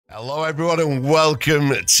Hello everyone and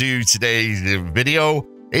welcome to today's video.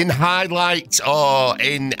 In highlight or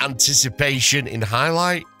in anticipation, in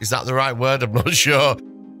highlight, is that the right word? I'm not sure.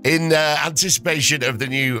 In anticipation of the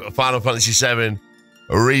new Final Fantasy VII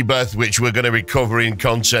Rebirth, which we're going to be covering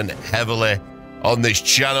content heavily on this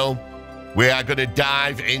channel. We are going to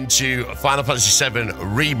dive into Final Fantasy VII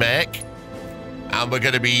Remake and we're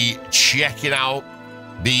going to be checking out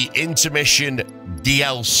the INTERmission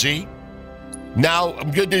DLC. Now,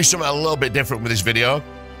 I'm going to do something a little bit different with this video.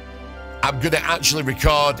 I'm going to actually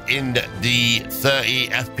record in the 30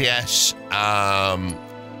 FPS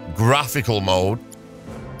graphical mode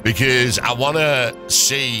because I want to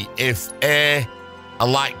see if A, I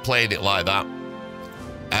like playing it like that,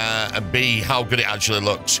 and B, how good it actually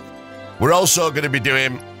looks. We're also going to be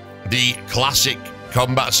doing the classic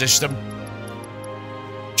combat system,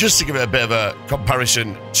 just to give it a bit of a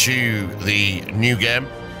comparison to the new game.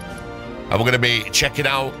 And we're going to be checking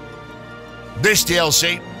out this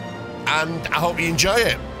DLC, and I hope you enjoy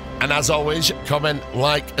it. And as always, comment,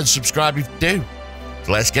 like, and subscribe if you do.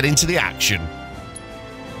 So let's get into the action.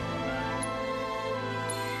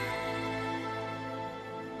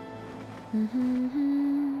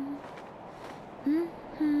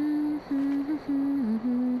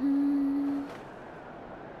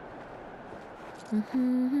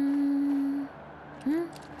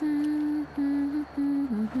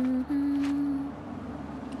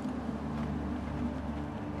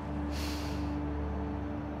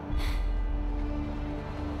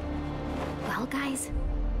 Well, guys,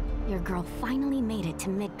 your girl finally made it to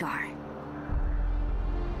Midgar.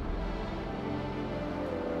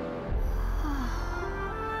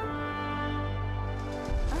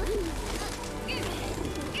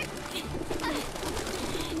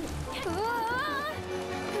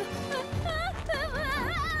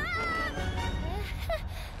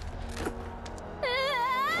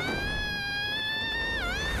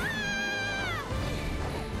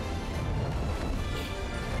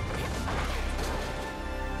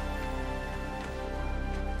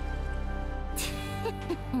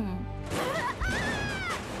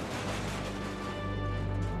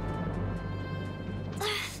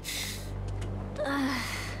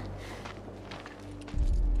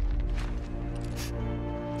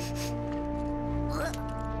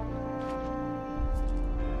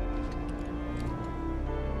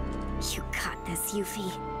 You got this,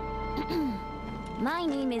 Yuffie. My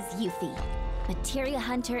name is Yuffie, Materia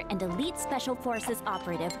Hunter and Elite Special Forces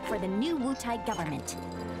Operative for the new Wutai government.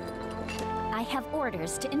 I have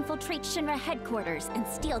orders to infiltrate Shinra headquarters and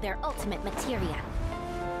steal their ultimate materia.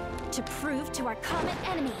 To prove to our common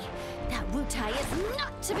enemy that Wutai is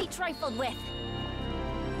not to be trifled with.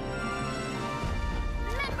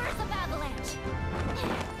 Members of Avalanche,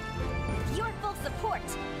 with your full support,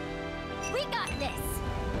 we got this!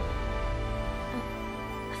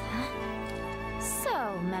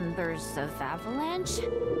 So, members of Avalanche,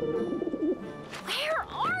 where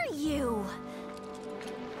are you?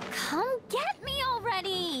 Come get me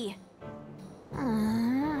already!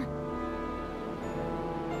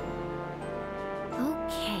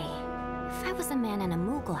 Okay, if I was a man in a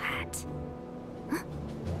Moogle hat... Huh?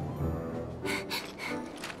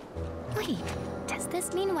 Wait, does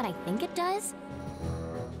this mean what I think it does?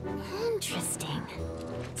 Interesting.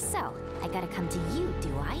 So, I gotta come to you,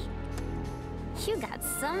 do I? You got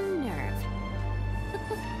some nerve.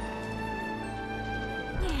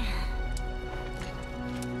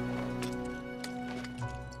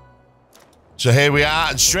 So here we are,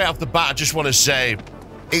 and straight off the bat, I just want to say,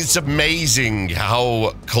 it's amazing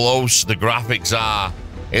how close the graphics are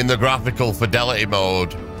in the graphical fidelity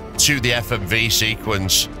mode to the FMV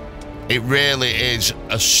sequence. It really is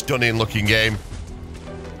a stunning looking game.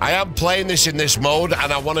 I am playing this in this mode,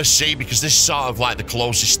 and I want to see, because this is sort of like the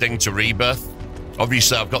closest thing to Rebirth.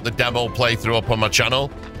 Obviously, I've got the demo playthrough up on my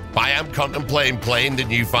channel, but I am contemplating playing the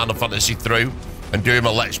new Final Fantasy through and doing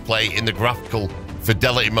my Let's Play in the graphical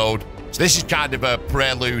fidelity mode. So this is kind of a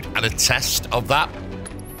prelude and a test of that.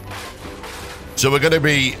 So we're going to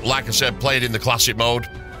be, like I said, playing in the classic mode.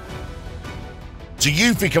 So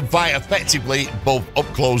Yuffie can fight effectively both up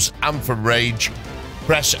close and from range.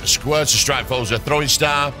 Press square to strike foes with a throwing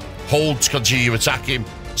star. Hold to continue attacking.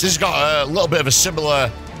 So this has got a little bit of a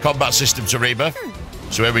similar combat system to Rebirth.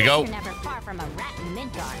 So here we go. You're never far from a rat in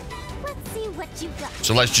Midgar. Let's see what you got.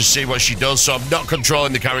 So let's just see what she does. So I'm not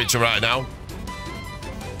controlling the character right now.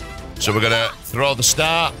 So we're gonna throw the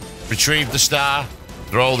star, retrieve the star,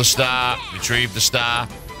 throw the star, retrieve the star.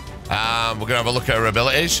 We're gonna have a look at her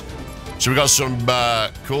abilities. So we got some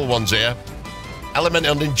cool ones here.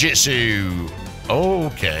 Elemental Ninjutsu.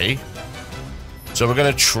 Okay. So we're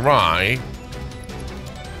gonna try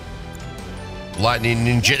lightning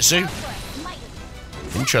ninjutsu.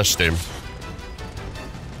 Interesting.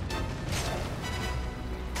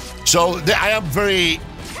 So I am very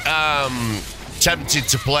tempted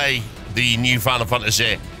to play the new Final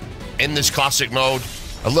Fantasy in this classic mode,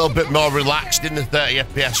 a little bit more relaxed in the 30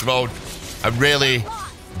 FPS mode, and really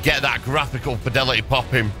get that graphical fidelity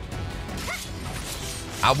popping.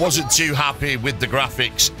 I wasn't too happy with the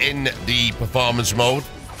graphics in the performance mode.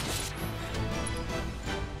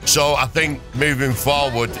 So I think moving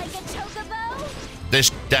forward,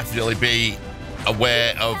 this definitely be a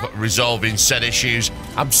way of resolving said issues.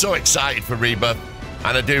 I'm so excited for Rebirth,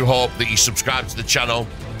 and I do hope that you subscribe to the channel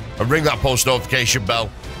and ring that post notification bell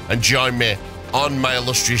and join me on my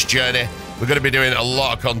illustrious journey. We're going to be doing a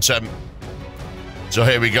lot of content. So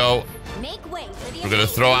here we go. We're going to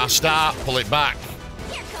throw our star, pull it back.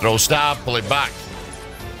 Throw star, pull it back.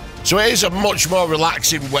 So it is a much more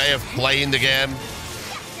relaxing way of playing the game.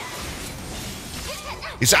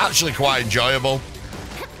 It's actually quite enjoyable.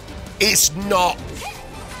 It's not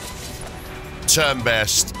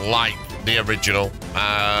turn-based like the original,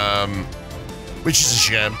 which is a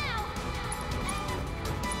shame.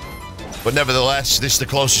 But nevertheless, this is the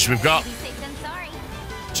closest we've got.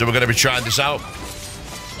 So we're going to be trying this out.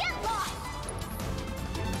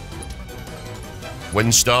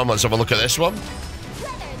 Windstorm, let's have a look at this one.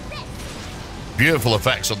 Beautiful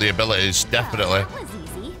effects on the abilities, definitely.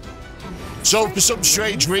 So for some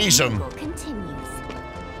strange reason,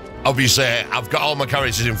 obviously I've got all my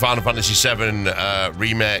characters in Final Fantasy VII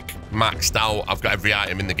Remake maxed out. I've got every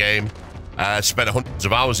item in the game. Spent hundreds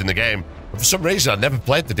of hours in the game. But for some reason, I never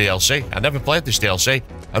played the DLC. I never played this DLC.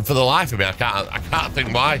 And for the life of me, I can't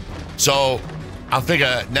think why. So I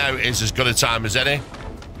figure now is as good a time as any.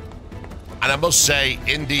 And I must say,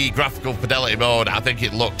 in the graphical fidelity mode, I think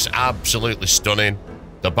it looks absolutely stunning.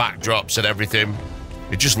 The backdrops and everything.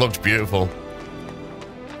 It just looks beautiful.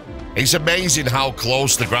 It's amazing how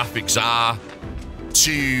close the graphics are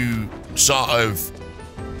to sort of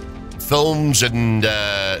films and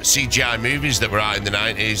CGI movies that were out in the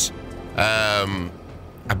 90s.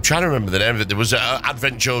 I'm trying to remember the name of it. There was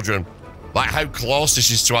Advent Children. Like how close this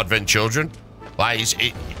is to Advent Children. Like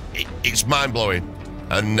it's mind-blowing.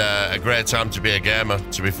 And a great time to be a gamer,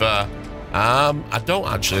 to be fair. I don't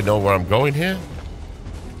actually know where I'm going here.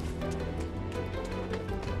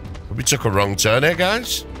 We took a wrong turn here,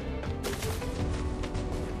 guys.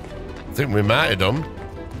 I think we might have done.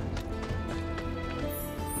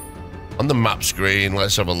 On the map screen,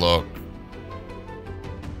 let's have a look.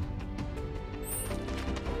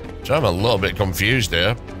 So I'm a little bit confused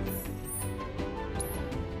here.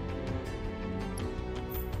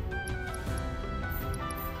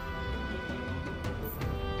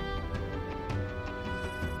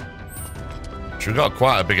 So we've got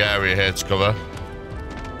quite a big area here to cover.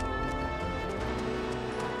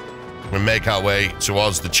 We make our way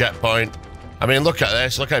towards the checkpoint. I mean, look at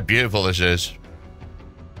this. Look how beautiful this is.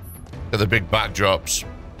 Look at the big backdrops.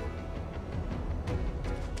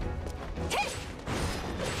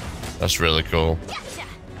 That's really cool.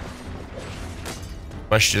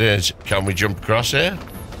 Question is, can we jump across here?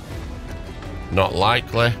 Not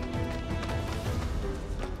likely.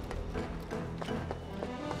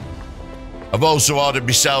 I've also ordered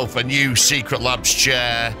myself a new Secret Labs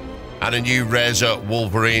chair and a new Razer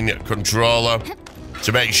Wolverine controller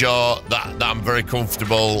to make sure that I'm very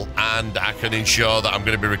comfortable and I can ensure that I'm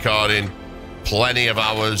going to be recording plenty of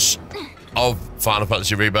hours of Final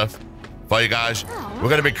Fantasy Rebirth for you guys. We're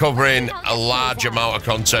going to be covering a large amount of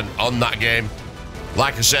content on that game.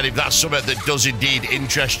 Like I said, if that's something that does indeed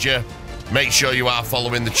interest you, make sure you are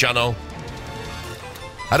following the channel.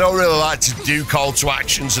 I don't really like to do call to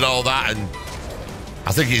actions and all that, and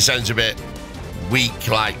I think it sounds a bit weak,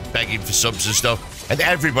 like begging for subs and stuff. And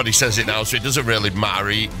everybody says it now, so it doesn't really matter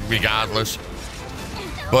regardless.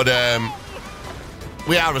 But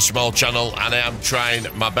we are a small channel, and I am trying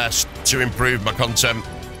my best to improve my content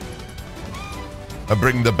and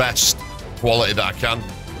bring the best quality that I can.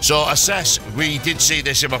 So assess, we did see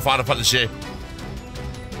this in my Final Fantasy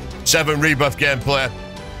VII Rebirth gameplay.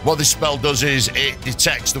 What this spell does is it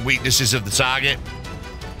detects the weaknesses of the target.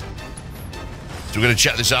 So we're going to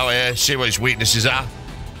check this out here, see what its weaknesses are.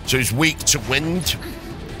 So it's weak to wind.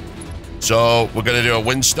 So we're going to do a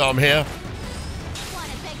windstorm here.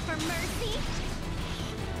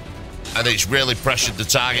 And it's really pressured the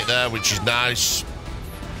target there, which is nice.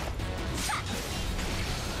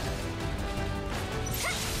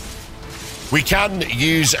 We can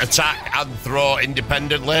use attack and throw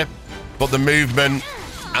independently, but the movement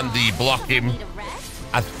and the blocking,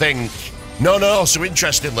 I think... No, so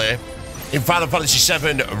interestingly, in Final Fantasy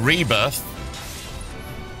VII Rebirth,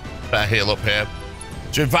 better heal up here.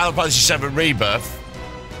 So in Final Fantasy VII Rebirth,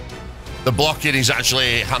 the blocking is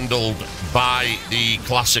actually handled by the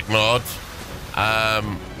classic mode.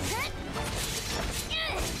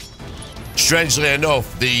 Strangely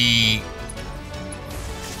enough, the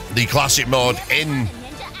classic mode in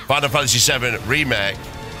Final Fantasy VII Remake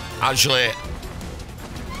actually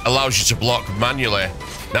allows you to block manually.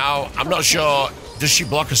 Now, I'm not sure, does she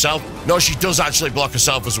block herself? No, she does actually block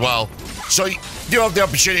herself as well. So you do have the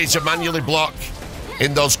opportunity to manually block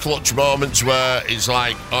in those clutch moments where it's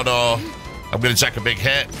like, oh no, I'm going to take a big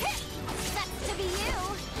hit.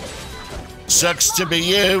 Sucks to be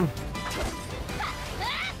you.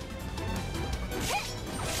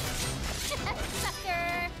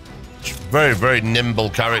 Very, very nimble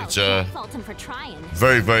character.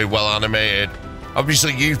 Very, very well animated.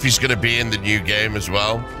 Obviously, Yuffie's going to be in the new game as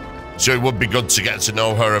well, so it would be good to get to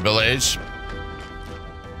know her abilities.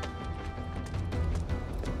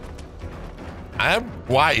 I am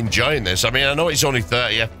quite enjoying this. I mean, I know it's only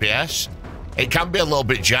 30 FPS. It can be a little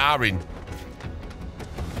bit jarring.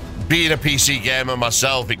 Being a PC gamer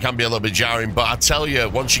myself, it can be a little bit jarring, but I tell you,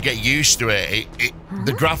 once you get used to it,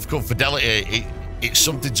 the graphical fidelity, it's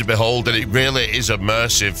something to behold, and it really is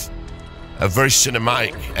immersive. A very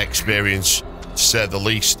cinematic experience, to say the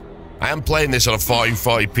least. I am playing this on a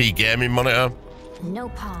 1440p gaming monitor. No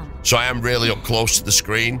palm. So I am really up close to the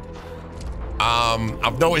screen.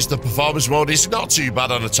 I've noticed the performance mode is not too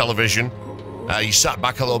bad on a television. You sat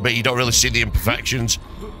back a little bit, you don't really see the imperfections.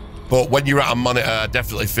 But when you're at a monitor, I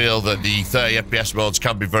definitely feel that the 30 FPS modes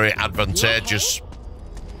can be very advantageous.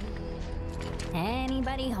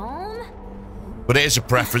 Anybody home? But it is a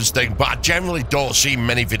preference thing. But I generally don't see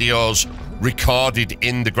many videos recorded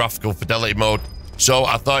in the graphical fidelity mode. So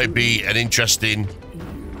I thought it'd be an interesting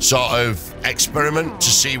sort of experiment to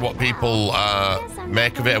see what people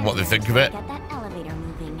make of it and what they think of it. So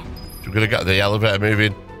we're going to get the elevator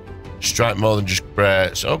moving. Strike more than just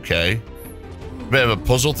brakes. Okay. Bit of a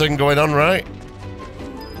puzzle thing going on, right?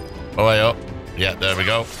 Oh, way up. Yeah, there we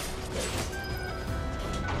go.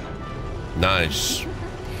 Nice.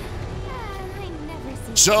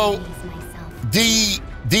 So, these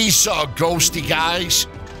sort of ghosty guys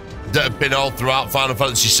that have been all throughout Final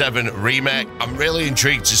Fantasy VII Remake, I'm really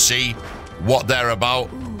intrigued to see what they're about.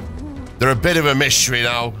 They're a bit of a mystery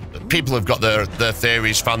now. People have got their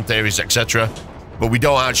theories, fan theories, etc. But we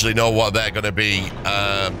don't actually know what they're going to be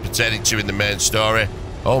pertaining to in the main story.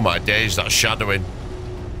 Oh my days, that shadowing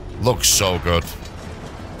looks so good.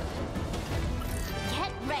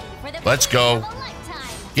 Let's go.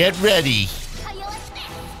 Get ready.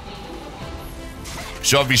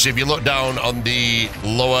 So obviously, if you look down on the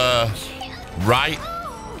lower right,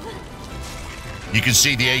 you can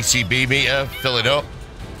see the ATB meter filling up.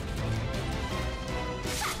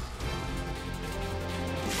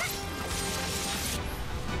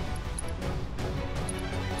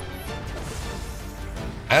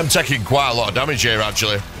 I am taking quite a lot of damage here,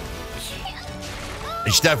 actually.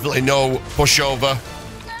 It's definitely no pushover.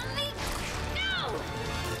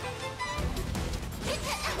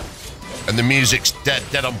 And the music's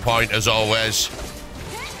dead on point, as always.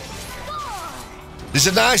 There's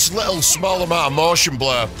a nice little small amount of motion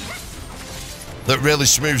blur that really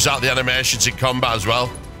smooths out the animations in combat as well.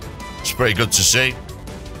 It's pretty good to see.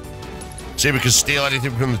 See if we can steal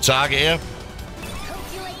anything from the target here.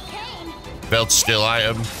 Failed to steal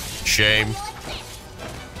item. Shame.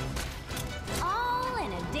 All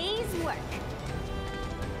in a day's work.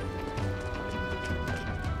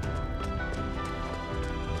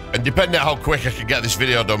 And depending on how quick I can get this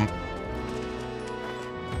video done,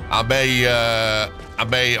 I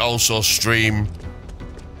may also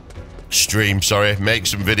make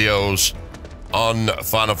some videos on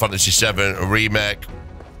Final Fantasy VII Remake.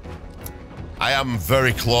 I am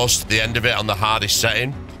very close to the end of it on the hardest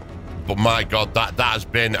setting. But my God, that has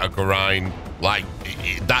been a grind. Like,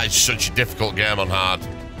 that is such a difficult game on hard.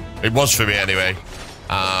 It was for me anyway.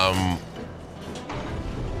 How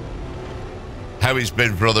it's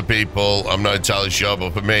been for other people, I'm not entirely sure,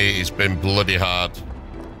 but for me, it's been bloody hard.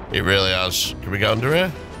 It really has. Can we get under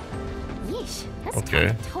here? Yeesh, that's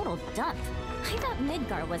okay. Total dump. I thought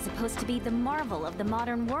Midgar was supposed to be the marvel of the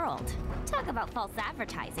modern world. Talk about false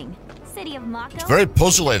advertising. City of Mako. It's very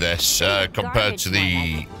puzzly, this, compared to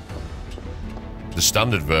the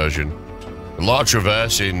standard version. A lot of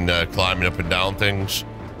traversing, climbing up and down things.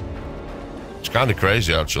 It's kind of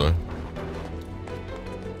crazy, actually.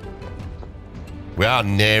 We are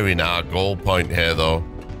nearing our goal point here, though.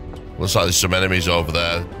 Looks like there's some enemies over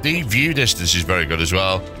there. The view distance is very good as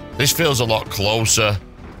well. This feels a lot closer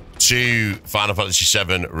to Final Fantasy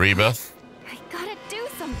VII Rebirth. I gotta do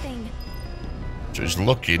something. So it's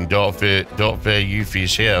looking, don't fear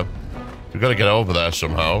Yuffie's here. We've got to get over there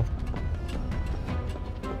somehow.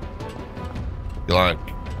 Like,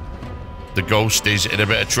 the ghost is in a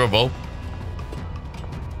bit of trouble.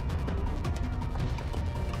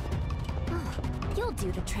 You'll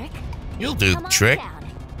do the trick. You'll do the trick.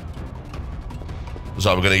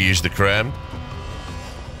 So we're going to use the crane.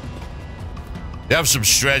 They have some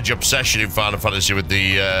strange obsession in Final Fantasy with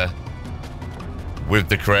the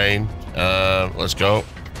crane. Let's go.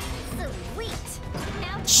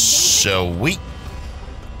 Sweet.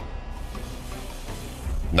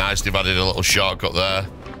 Nice, they've added a little shortcut there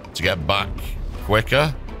to get back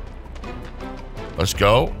quicker. Let's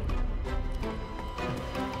go.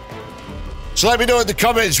 So let me know in the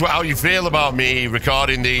comments how you feel about me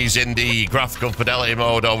recording these in the graphical fidelity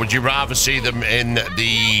mode, or would you rather see them in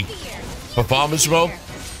the performance mode?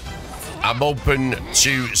 I'm open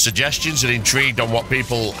to suggestions and intrigued on what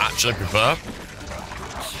people actually prefer.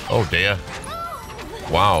 Oh dear.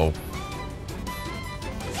 Wow.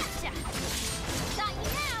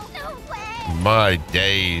 My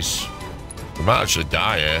days. We might actually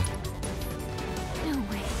die here. No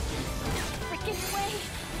way. Freaking way.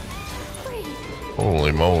 Please.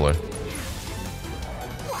 Holy moly.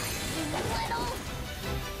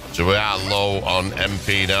 So we are low on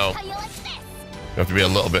MP now. We have to be a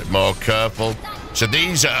little bit more careful. So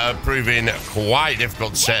these are proving quite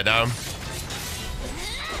difficult to set down.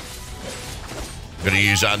 Gonna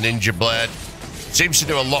use our ninja blade. Seems to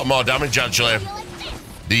do a lot more damage actually.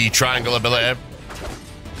 The triangle ability.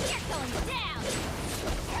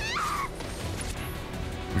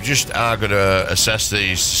 We just are gonna assess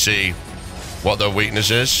these to see what their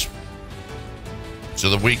weakness is. So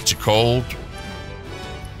they're weak to cold.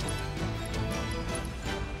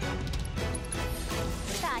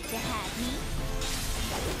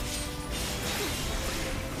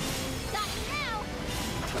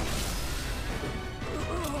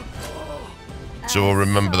 So we'll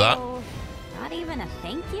remember that. Not even a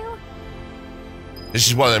thank you? This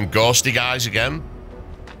is one of them ghosty guys again.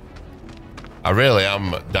 I really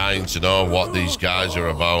am dying to know what these guys are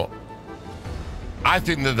about. I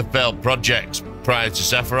think they're the failed projects prior to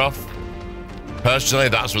Sephiroth. Personally,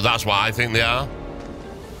 that's what I think they are.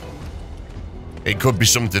 It could be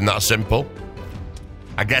something that simple.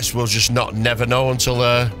 I guess we'll just never know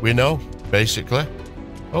until we know, basically.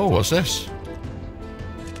 Oh, what's this?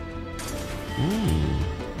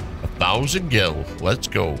 1,000 gil. Let's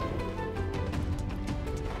go.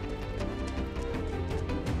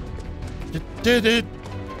 So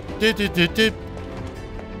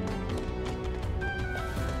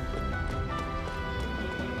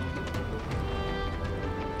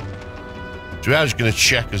we are just going to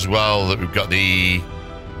check as well that we've got the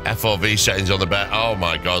FOV settings on the bed. Oh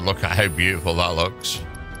my god, look at how beautiful that looks.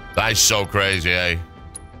 That is so crazy, eh?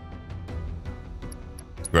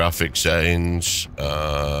 Graphic settings.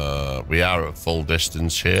 We are at full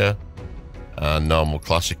distance here. Normal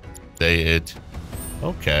classic dated.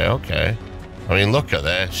 Okay, okay. I mean, look at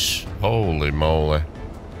this. Holy moly.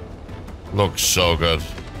 Looks so good.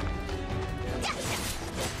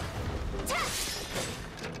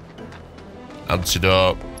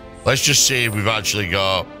 Antidote. Let's just see if we've actually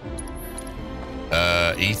got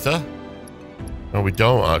ether. No, we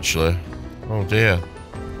don't actually. Oh dear.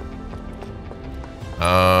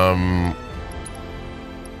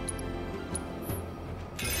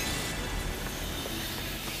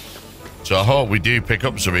 So I hope we do pick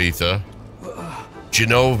up some ether.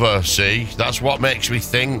 Genova, see? That's what makes me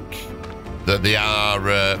think that they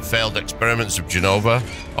are failed experiments of Genova,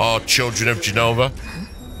 or children of Genova.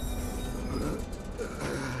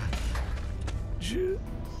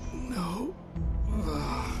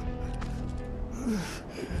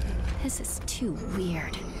 This is too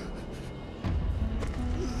weird.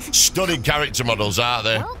 Stunning character models, aren't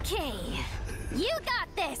they? Okay, you got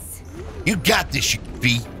this. You got this, you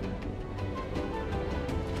feet.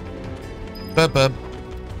 Bum bum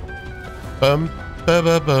bum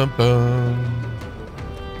bum bum bum.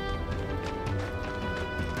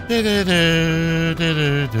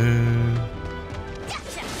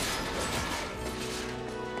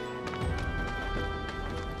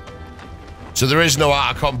 So there is no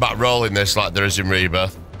out of combat roll in this like there is in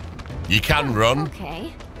Rebirth. You can run.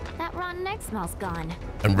 Okay, that rotten egg smell's gone.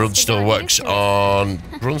 And run still works on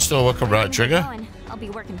right trigger. I'll be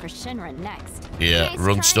working for Shinra next. Yeah,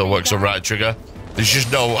 run still works on right trigger. There's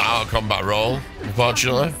just no out of combat roll,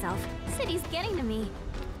 unfortunately. City's getting to me.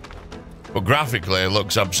 But graphically, it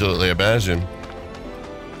looks absolutely amazing.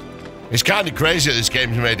 It's kind of crazy that this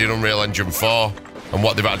game's made in Unreal Engine 4 and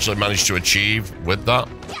what they've actually managed to achieve with that.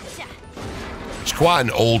 It's quite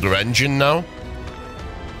an older engine now.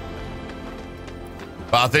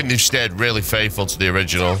 But I think they've stayed really faithful to the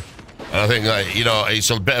original. And I think, like, you know, it's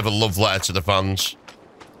a bit of a love letter to the fans.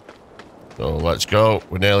 So let's go.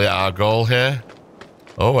 We're nearly at our goal here.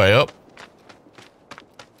 Oh, way up.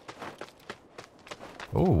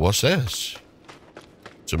 Oh, what's this?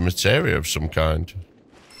 It's a materia of some kind.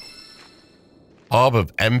 Orb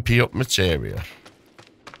of MP up materia.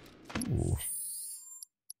 Ooh.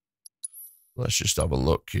 Let's just have a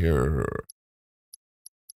look here.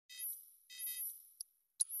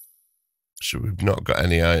 So we've not got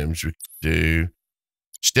any items we can do.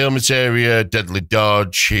 Steel materia, deadly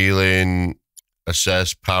dodge, healing,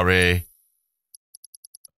 assess, parry.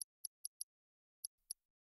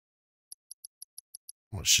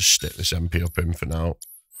 Let's just stick this MP up in for now.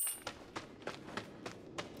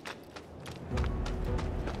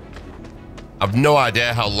 I've no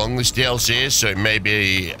idea how long this DLC is, so it may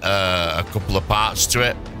be a couple of parts to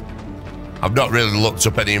it. I've not really looked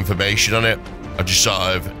up any information on it. I just sort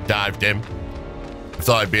of dived in. I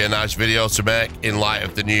thought it'd be a nice video to make in light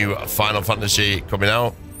of the new Final Fantasy coming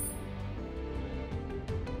out.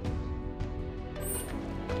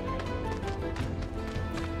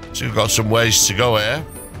 So we've got some ways to go here.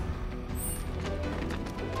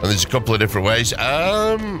 And there's a couple of different ways.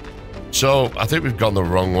 So I think we've gone the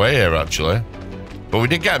wrong way here, actually. But we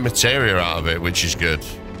did get materia out of it, which is good.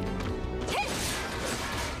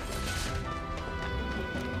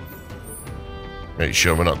 Make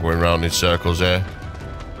sure we're not going around in circles here.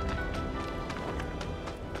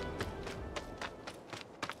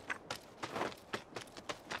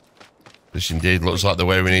 This indeed looks like the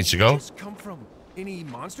way we need to go. Just come from any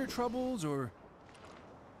monster troubles or?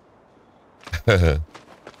 Well,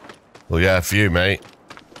 yeah, a few, mate.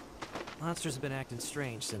 Monsters have been acting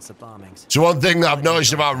strange since the bombings. So one thing that I've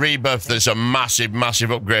noticed about Rebirth that's a massive,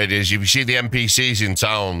 massive upgrade is if you see the NPCs in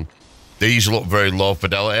town, these look very low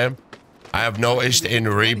fidelity. I have noticed in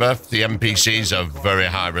Rebirth, the NPCs are very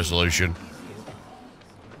high resolution.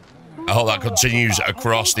 I hope that continues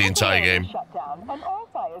across the entire game. And all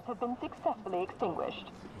fires have been successfully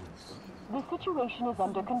extinguished. The situation is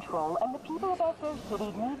under control, and the people of our fair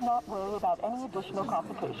city need not worry about any additional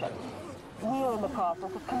complications. We are in the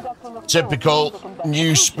process of conducting a typical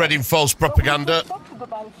news spreading false propaganda. The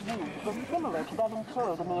device used was similar to that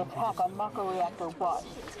employed in the attack on Mako Reactor 1.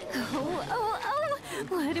 Oh,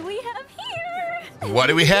 what do we have here? What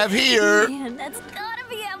do we have here? Man, that's gotta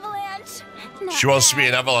be Avalanche. Not She wants to be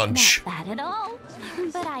bad. an avalanche. Not bad at all.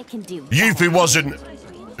 But I can do Yuffie wasn't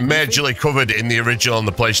majorly covered in the original on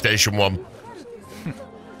the PlayStation 1.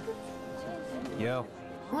 Yo.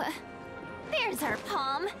 What? There's our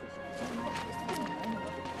palm.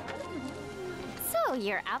 So,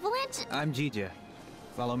 you're Avalanche? I'm Jija.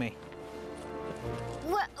 Follow me.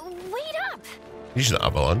 Wait up! He's not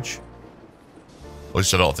avalanche. At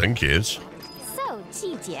least I don't think he is. So,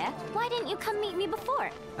 Jija, why didn't you come meet me before?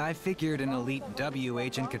 I figured an elite W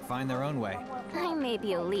agent could find their own way. I may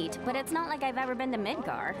be elite, but it's not like I've ever been to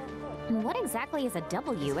Midgar. What exactly is a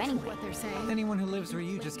W anyway? Anyone who lives where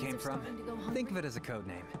you just came from. Think of it as a code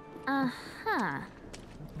name. Uh-huh.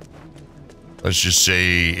 Let's just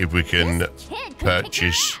see if we can This kid could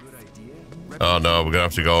purchase. kick Oh no, we're gonna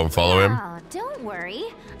have to go and follow him. Oh, don't worry.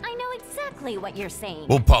 I know exactly what you're saying.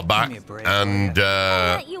 We'll pop back and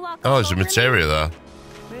oh, there's a materia there.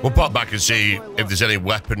 We'll pop back and see if there's any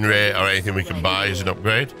weaponry or anything we can buy as an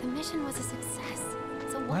upgrade. The mission was a success.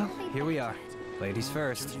 So why Well, don't they here we are. Ladies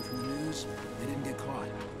first. They didn't get caught.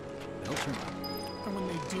 They'll turn up. And when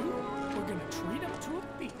they do, we're gonna treat them to a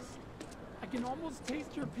feast. I can almost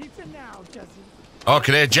taste your pizza now, Jesse. Oh,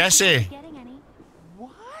 can I hear Jesse? getting any?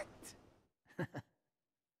 What?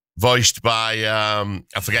 Voiced by,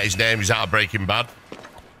 I forget his name, he's out of Breaking Bad.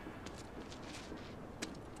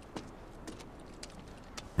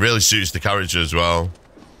 Really suits the character as well.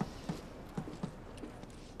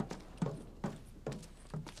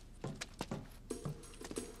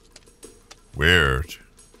 Weird.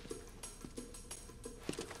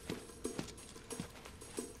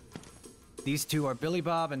 These two are Billy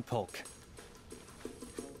Bob and Polk.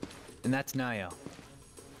 And that's Nayo.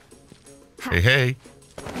 Hey, hey.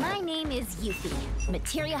 My name is Yuffie,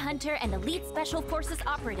 materia hunter and elite special forces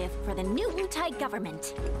operative for the new Wutai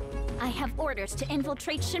government. I have orders to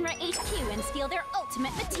infiltrate Shinra HQ and steal their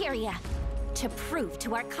ultimate materia. To prove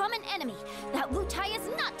to our common enemy that Wutai is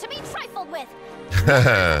not to be trifled with.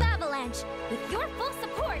 Avalanche, with your full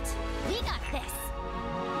support, we got this.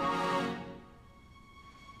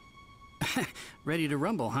 Ready to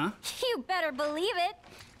rumble, huh? You better believe it.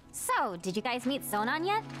 So, did you guys meet Sonan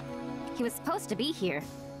yet? He was supposed to be here.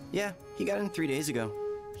 Yeah, he got in 3 days ago.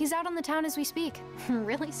 He's out on the town as we speak.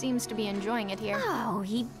 Really seems to be enjoying it here. Oh,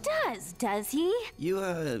 he does he? You,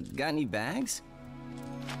 got any bags?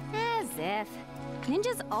 As if.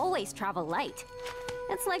 Ninjas always travel light.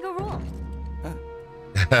 It's like a rule.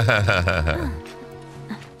 I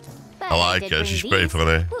like her. She's pretty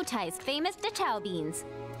funny. Wutai's famous Dachau beans.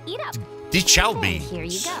 Eat up. Dachau bean. Here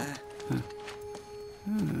you go.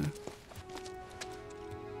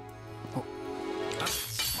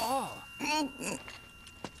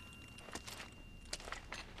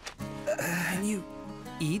 Can you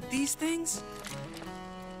eat these things?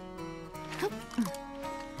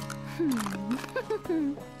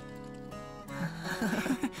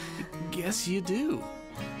 Guess you do.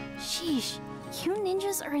 Sheesh, you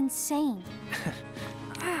ninjas are insane.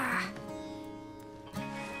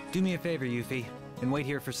 Do me a favor, Yuffie, and wait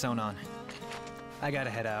here for Sonon. I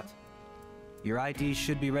gotta head out. Your ID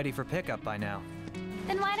should be ready for pickup by now.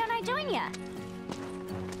 Then why don't I join ya?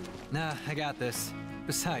 Nah, I got this.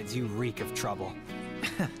 Besides, you reek of trouble.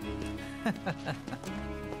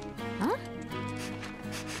 Huh?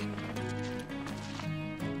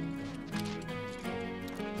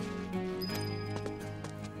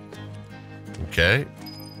 Okay.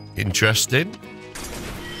 Interesting.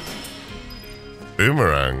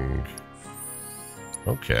 Boomerang.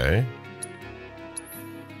 Okay.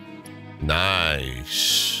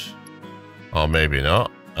 Nice. Or maybe not.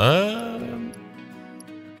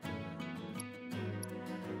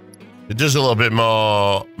 It does a little bit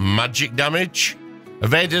more magic damage.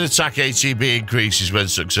 Evaded attack ATB increases when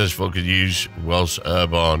successful. Could use whilst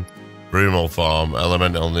airborne. Brumal form.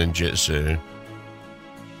 Elemental ninjutsu.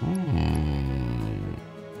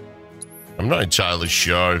 I'm not entirely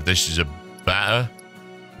sure if this is a better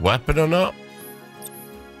weapon or not.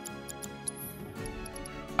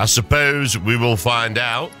 I suppose we will find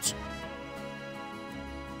out.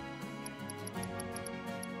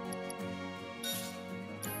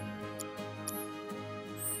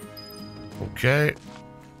 Okay.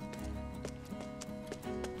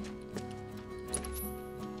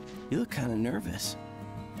 You look kind of nervous.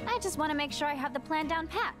 I just want to make sure I have the plan down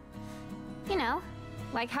pat. You know,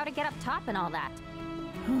 like how to get up top and all that.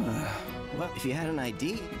 Well, if you had an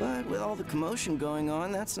ID, but with all the commotion going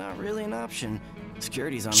on, that's not really an option.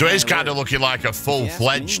 Security's on. So it's kind of looking like a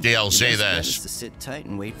full-fledged DLC. This. To sit tight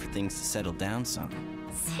and wait for things to settle down some.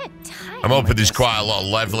 Sit tight. I'm hoping there's quite a lot of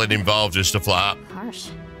leveling involved and stuff like that.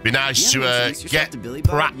 Harsh. Be nice to get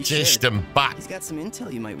practiced and back He's got some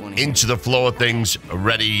intel you might want into the flow of things,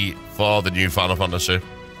 ready for the new Final Fantasy.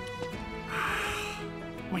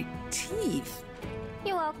 My teeth.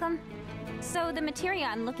 You're welcome. So the materia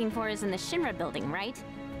I'm looking for is in the Shinra building, right?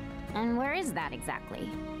 And where is that exactly?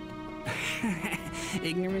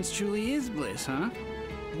 Ignorance truly is bliss, huh?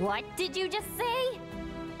 What did you just say?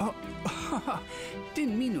 Oh,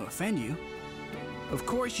 didn't mean to offend you. Of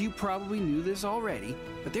course, you probably knew this already,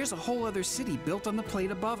 but there's a whole other city built on the plate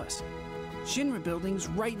above us. Shinra building's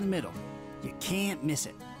right in the middle. You can't miss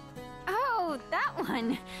it. Oh, that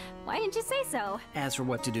one. Why didn't you say so? As for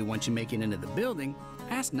what to do once you make it into the building,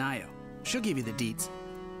 ask Nayo. She'll give you the deets.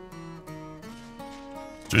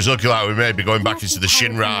 So it's looking like we may be going back into the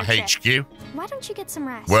Shinra HQ. Why don't you get some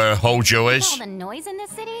rest? Where Hojo With is. all the noise in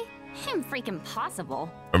this city? Freaking possible.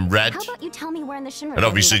 And Red. How about you tell me where in the Shinra And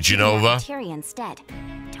obviously Genova. materia instead.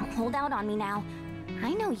 Don't hold out on me now.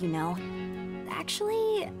 I know you know.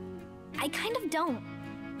 Actually, I kind of don't.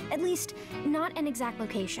 At least, not an exact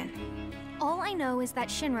location. All I know is that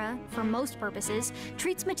Shinra, for most purposes,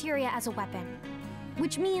 treats materia as a weapon.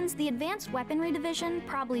 Which means the Advanced Weaponry Division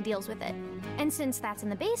probably deals with it. And since that's in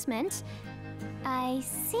the basement... I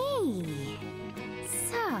see.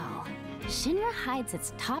 So, Shinra hides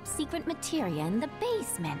its top secret materia in the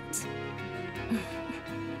basement.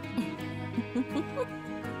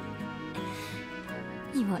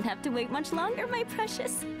 You won't have to wait much longer, my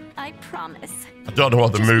precious. I promise. I don't know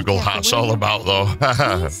what the Just be Moogle careful hat's where all you about, go,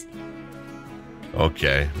 though. please?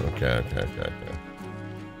 Okay.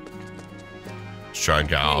 Let's try and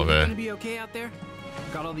get out of You here. gonna be okay out there?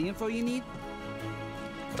 Got all the info you need?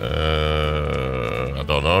 I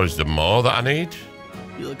don't know. Is there more that I need?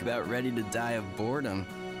 You look about ready to die of boredom.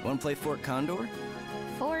 Want to play Fort Condor?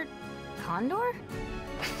 Fort Condor?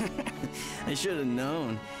 I should have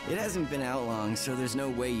known. It hasn't been out long, so there's no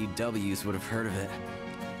way you W's would have heard of it.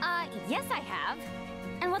 Yes I have.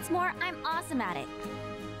 And what's more, I'm awesome at it.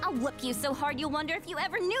 I'll whoop you so hard you'll wonder if you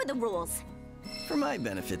ever knew the rules. For my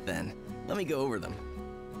benefit, then. Let me go over them.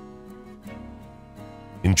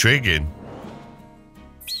 Intriguing.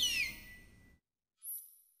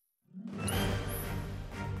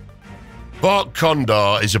 Fort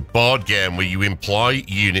Condor is a board game where you employ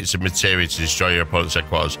units of materia to destroy your opponent's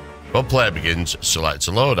headquarters. When play begins, select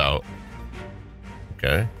a loadout.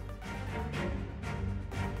 Okay.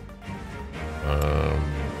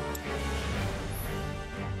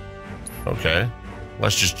 Okay.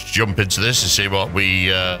 Let's just jump into this and see what we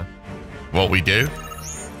do.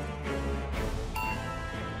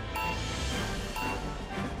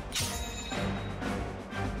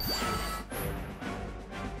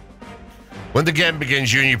 When the game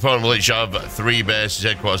begins, you and your opponent will each have 3 bases,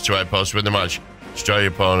 headquarters, 2 outposts. Win the match. Destroy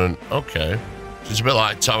your opponent. Okay. So it's a bit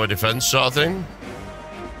like tower defense sort of thing.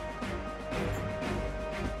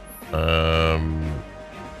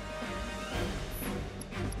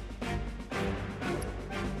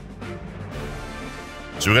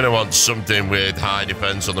 So we're going to want something with high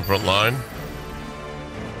defense on the front line.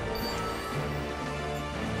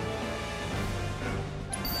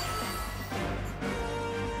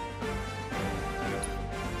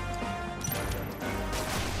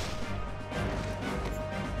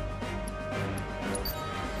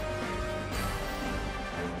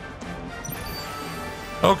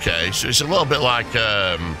 Okay, so it's a little bit like,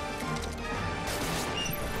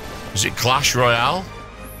 is it Clash Royale?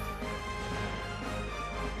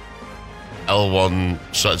 L1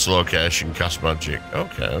 sets location, cast magic.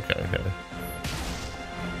 Okay.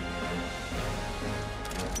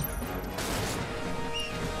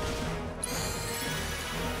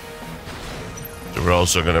 So we're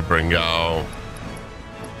also going to bring out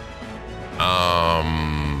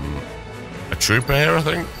a trooper here, I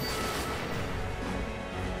think.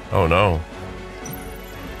 Oh no.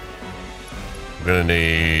 We're gonna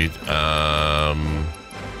need a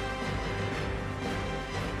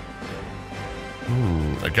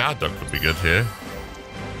guard dog could be good here.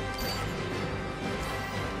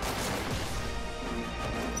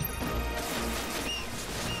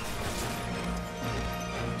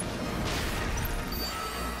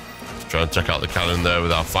 Let's try and take out the cannon there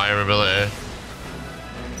with our fire ability.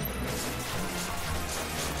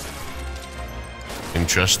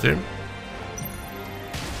 Interesting.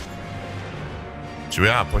 So we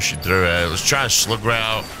are pushing through here. Let's try a slug ray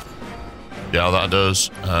out. See how that does.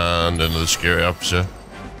 And another security officer.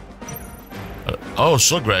 Oh,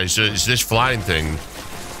 slug ray. So it's this flying thing.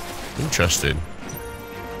 Interesting.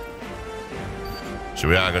 So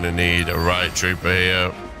we are going to need a riot trooper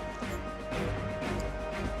here.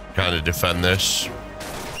 Kind of defend this.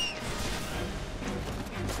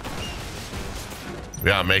 We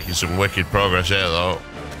are making some wicked progress here, though.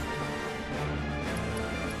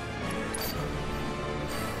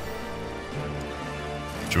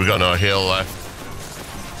 So we got no heal left.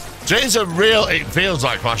 So it's a real. It feels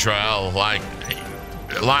like Clash Royale. Like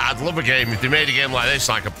I'd love a game if they made a game like this,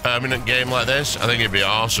 like a permanent game like this. I think it'd be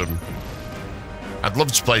awesome. I'd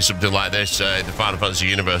love to play something like this in the Final Fantasy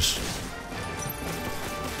universe.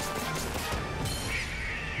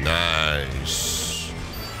 Nice.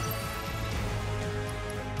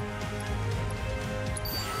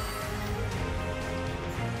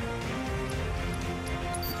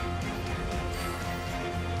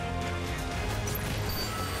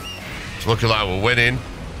 It's looking like we're winning.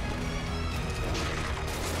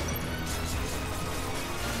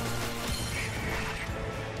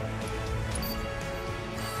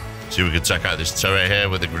 See if we can check out this turret here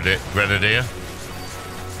with the grenadier.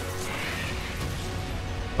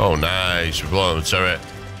 Oh, nice. We're blowing the turret.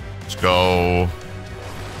 Let's go.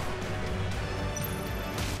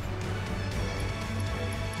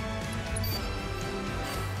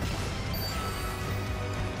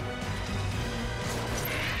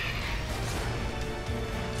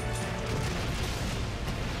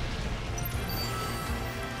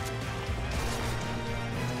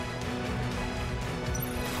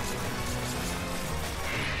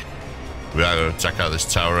 We are going to check out this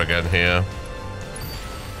tower again here.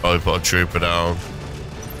 Oh, we put a trooper down.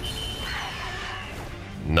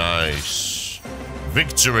 Nice.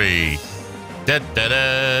 Victory. Da, da,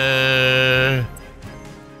 da.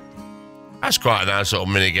 That's quite a nice little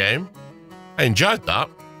mini game. I enjoyed that.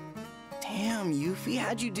 Damn, Yuffie,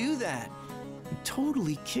 how'd you do that? You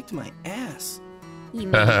totally kicked my ass. You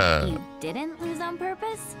mean you didn't lose on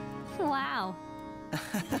purpose? Wow.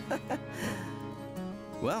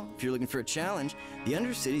 Well, if you're looking for a challenge, the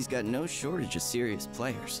Undercity's got no shortage of serious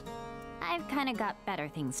players. I've kind of got better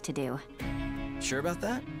things to do. Sure about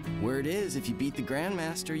that? Word is, if you beat the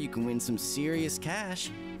Grandmaster, you can win some serious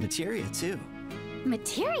cash. Materia, too.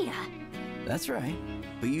 Materia? That's right.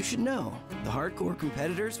 But you should know, the hardcore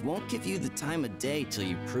competitors won't give you the time of day till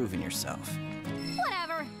you've proven yourself.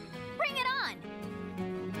 Whatever. Bring it on!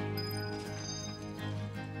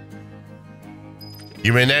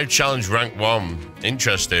 You may now challenge rank 1.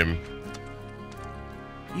 Interesting.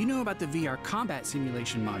 You know about the VR combat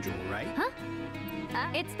simulation module, right? Huh?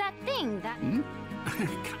 It's that thing that...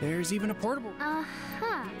 There's even a portable.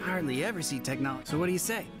 Uh-huh. Hardly ever see technology. So what do you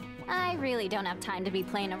say? I really don't have time to be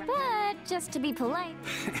playing around. But just to be polite.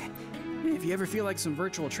 If you ever feel like some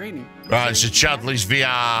virtual training. Right, so Chadley's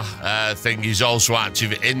VR thing is also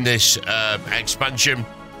active in this expansion.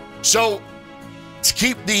 So, to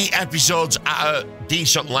keep the episodes at a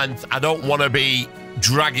decent length, I don't want to be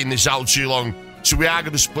dragging this out too long. So we are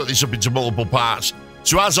going to split this up into multiple parts.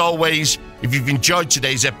 So as always, if you've enjoyed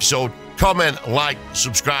today's episode, comment, like,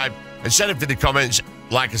 subscribe, and send it in the comments,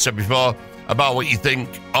 like I said before, about what you think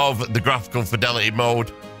of the graphical fidelity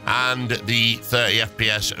mode and the 30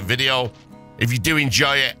 FPS video. If you do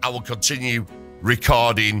enjoy it, I will continue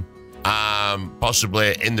recording,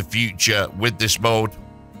 possibly in the future with this mode.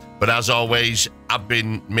 But as always, I've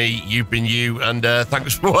been me, you've been you, and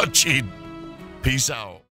thanks for watching. Peace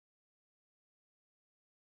out.